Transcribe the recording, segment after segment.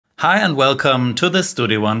Hi and welcome to the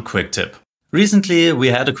Studio One Quick Tip. Recently we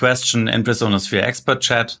had a question in Presonus Expert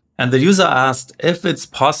chat and the user asked if it's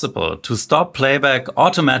possible to stop playback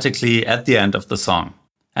automatically at the end of the song.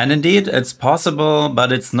 And indeed it's possible,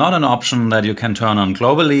 but it's not an option that you can turn on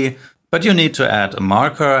globally, but you need to add a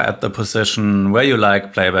marker at the position where you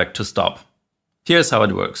like playback to stop. Here's how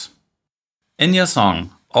it works. In your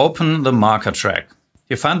song, open the marker track.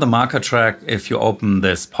 You find the marker track if you open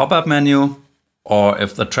this pop-up menu, or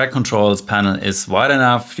if the track controls panel is wide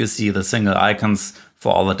enough, you see the single icons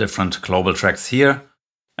for all the different global tracks here.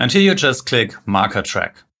 And here you just click marker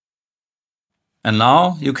track. And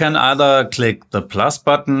now you can either click the plus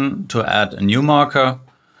button to add a new marker,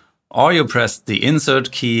 or you press the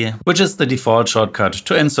insert key, which is the default shortcut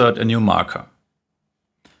to insert a new marker.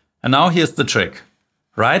 And now here's the trick.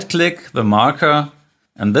 Right click the marker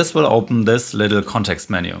and this will open this little context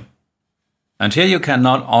menu. And here you can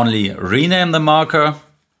not only rename the marker,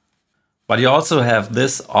 but you also have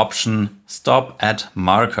this option Stop at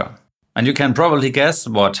Marker. And you can probably guess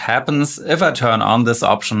what happens if I turn on this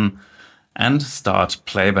option and start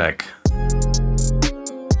playback.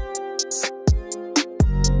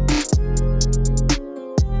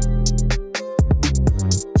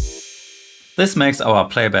 This makes our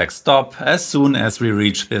playback stop as soon as we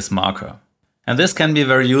reach this marker. And this can be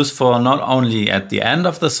very useful not only at the end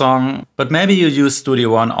of the song, but maybe you use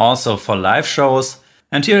Studio One also for live shows.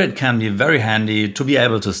 And here it can be very handy to be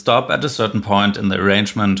able to stop at a certain point in the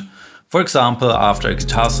arrangement, for example after a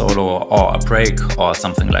guitar solo or a break or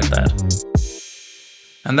something like that.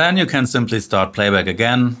 And then you can simply start playback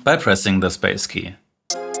again by pressing the space key.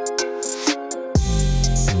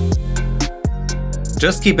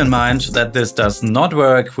 Just keep in mind that this does not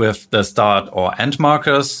work with the start or end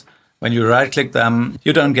markers. When you right-click them,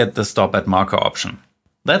 you don't get the stop at marker option.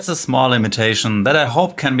 That's a small limitation that I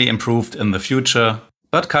hope can be improved in the future,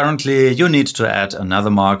 but currently you need to add another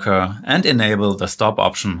marker and enable the stop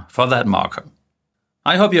option for that marker.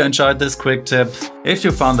 I hope you enjoyed this quick tip. If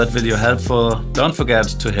you found that video helpful, don't forget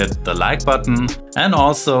to hit the like button, and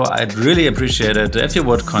also I'd really appreciate it if you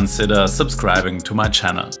would consider subscribing to my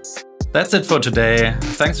channel. That's it for today.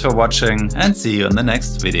 Thanks for watching and see you in the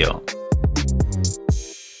next video.